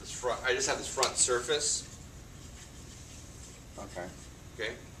this front surface. Okay.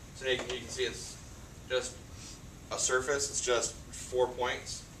 Okay, so now you can see it's just a surface. It's just 4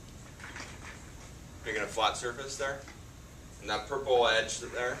 points, making a flat surface there. And that purple edge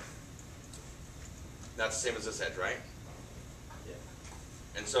there, that's the same as this edge, right? Yeah.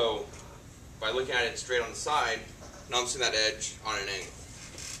 And so, by looking at it straight on the side, now I'm seeing that edge on an angle.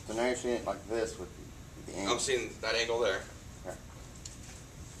 So now you're seeing it like this with the angle. I'm seeing that angle there. Yeah.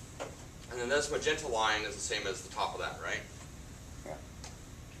 And then this magenta line is the same as the top of that, right? Yeah.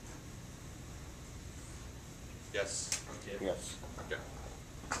 Yes. Okay. Yes. Okay.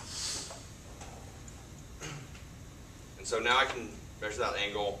 And so now I can measure that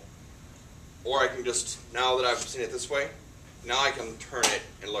angle, or I can just, now that I've seen it this way, now I can turn it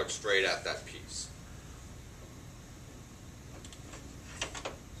and look straight at that piece.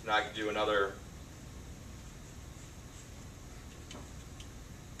 So now I can do another.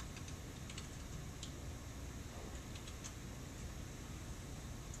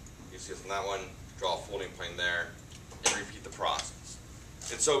 UCS on that one, draw a folding plane there, and repeat the process.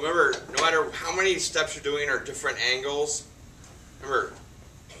 And so remember, no matter how many steps you're doing or different angles, remember,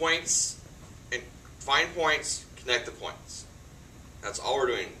 points, and find points, connect the points. That's all we're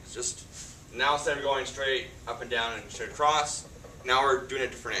doing. It's just now instead of going straight up and down and straight across, now we're doing it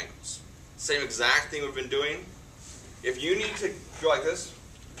at different angles. Same exact thing we've been doing. If you need to go like this,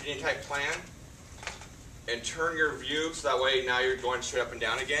 you need to type plan and turn your view so that way now you're going straight up and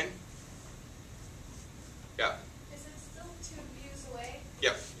down again. Yeah. Is it still 2 views away?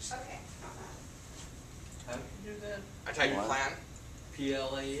 Yep. Okay. How did you do that? I type What? plan.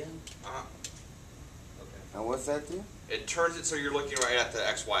 PLAN? Uh-huh. Okay. And what's that do? It turns it so you're looking right at the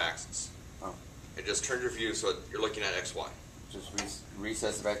XY axis. Oh, It just turns your view so you're looking at XY. just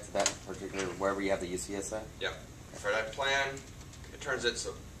recess it back to that particular, wherever you have the UCS at? Yep. If I type plan, it turns it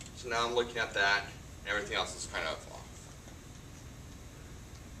so now I'm looking at that, and everything else is kind of off.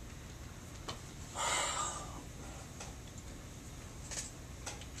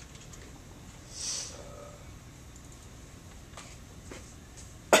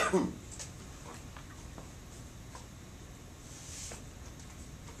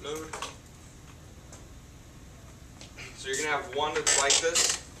 Load. So you're going to have one that's like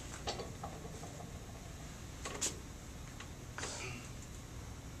this.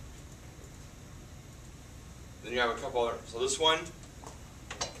 Then you have a couple other. So this one,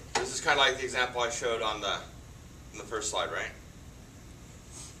 this is kind of like the example I showed on the first slide, right?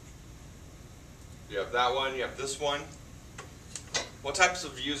 You have that one, you have this one. What types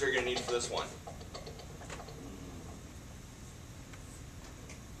of views are you going to need for this one?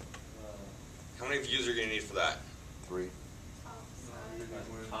 How many views are you going to need for that? 3. Top No, side.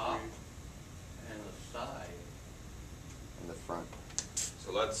 we're The top three. and the side. In the front.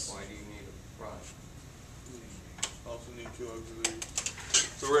 So let's. Why do you need a front? Also need 2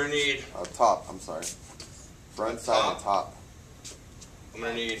 auxiliaries. So we're going to need. Top, I'm sorry. Front, side, and top. I'm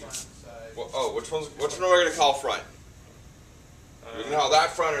going to need. Front, side. Well, oh, which one are we going to call front? Are we going to call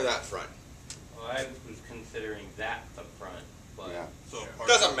that front or that front? Well, I was considering that the front, but Yeah. So a It partial,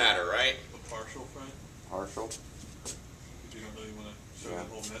 doesn't matter, right? a partial front, Partial. because you don't really want to show Yeah. the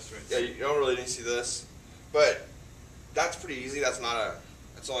whole mess right Yeah, there. you don't really need to see this, but that's pretty easy. That's not a.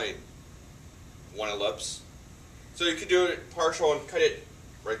 That's only one ellipse. So you could do it partial and cut it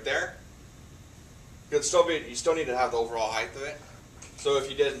right there. It'd still be. You still need to have the overall height of it. So if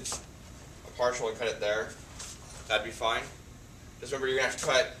you did a partial and cut it there, that'd be fine. Just remember, you're gonna have to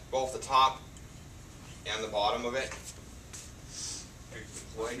cut both the top and the bottom of it.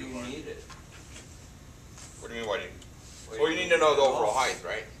 why do you need it? What do you mean? Why do you? Why Well, do you need to know the it overall all? height,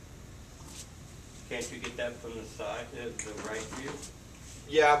 right? Can't you get that from the side, the right view?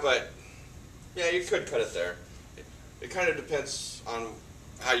 Yeah, but yeah, you could cut it there. It kind of depends on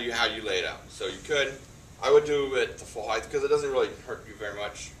how you lay it out. So you could, I would do it the full height because it doesn't really hurt you very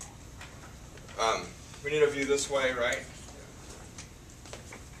much. We need a view this way, right?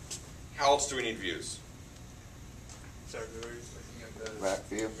 How else do we need views? Auxiliaries, looking at that. Back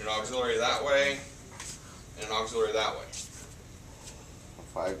view. An auxiliary that way, and an auxiliary that way.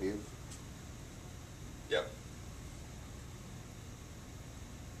 5 views. Yep.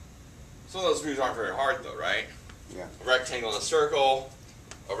 Some of those views aren't very hard though, right? Yeah. A rectangle and a circle,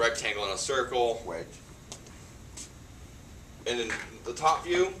 a rectangle and a circle. Wedge. And then the top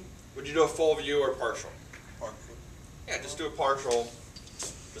view, would you do a full view or partial? Partial. Yeah, just do a partial,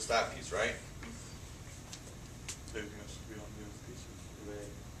 just that piece, right? Everything else should be on the other pieces.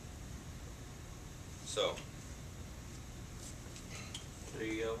 Right. So, So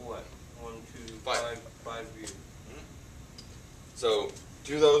you have what? 1, 2, Five. 5 views. so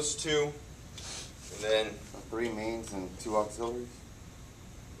do those two, and then, So 3 mains and 2 auxiliaries.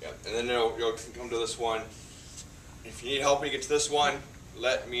 yeah, and then you'll come to this one. If you need help when you get to this one,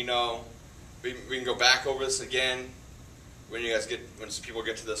 let me know. We can go back over this again when people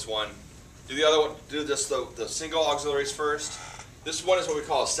get to this one. Do the other one. Do this the single auxiliaries first. This one is what we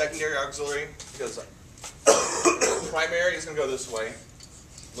call a secondary auxiliary because the primary is going to go this way.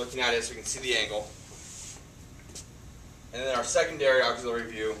 Looking at it so we can see the angle. And then our secondary auxiliary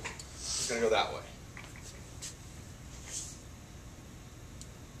view is going to go that way.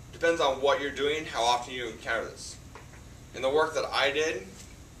 Depends on what you're doing, how often you encounter this. In the work that I did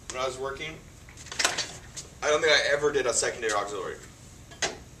when I was working, I don't think I ever did a secondary auxiliary. So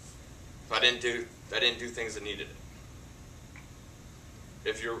I didn't do things that needed it.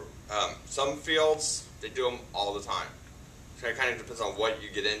 If you're some fields, they do them all the time. So it kind of depends on what you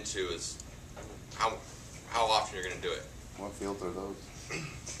get into is how often you're going to do it. What fields are those?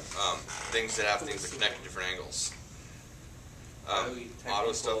 Things that have things that connect at different angles.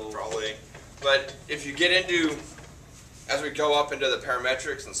 auto stuff probably. But if you get into, as we go up into the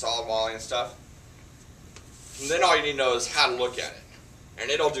parametrics and solid modeling and stuff, then all you need to know is how to look at it. And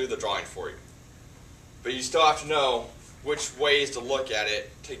it'll do the drawing for you. But you still have to know which ways to look at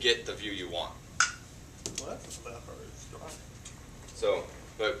it to get the view you want. Well, that's not that hard. It's drawing. So,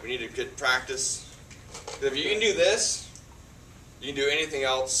 but we need to get practice. If you can do this, you can do anything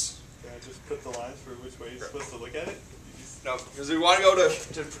else. Can I just put the lines for which way you're supposed to look at it? You just- No, because we want to go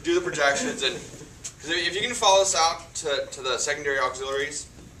to do the projections, and cause if you can follow us out to the secondary auxiliaries,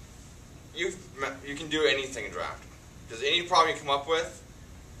 you can do anything in draft. Because any problem you come up with,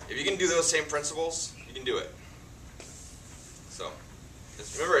 if you can do those same principles, you can do it. So,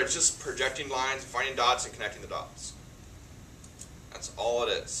 remember, it's just projecting lines, finding dots, and connecting the dots. That's all it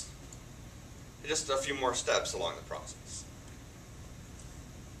is. Just a few more steps along the process.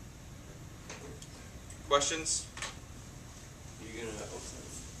 Questions? You're gonna,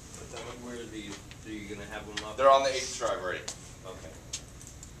 where are these, are you gonna have them up? They're on the 8th drive already. Okay.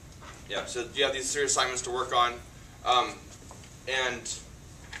 Yeah, so you have these 3 assignments to work on. And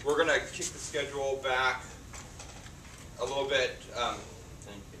we're going to kick the schedule back a little bit. Thank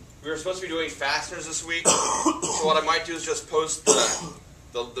you. We were supposed to be doing fasteners this week. So what I might do is just post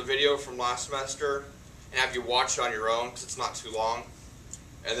the video from last semester and have you watch it on your own because it's not too long.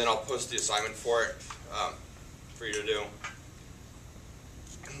 And then I'll post the assignment for it for you to do.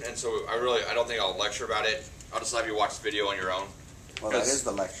 And so I don't think I'll lecture about it. I'll just have you watch the video on your own. Well, that is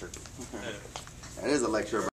the lecture. That is a lecture.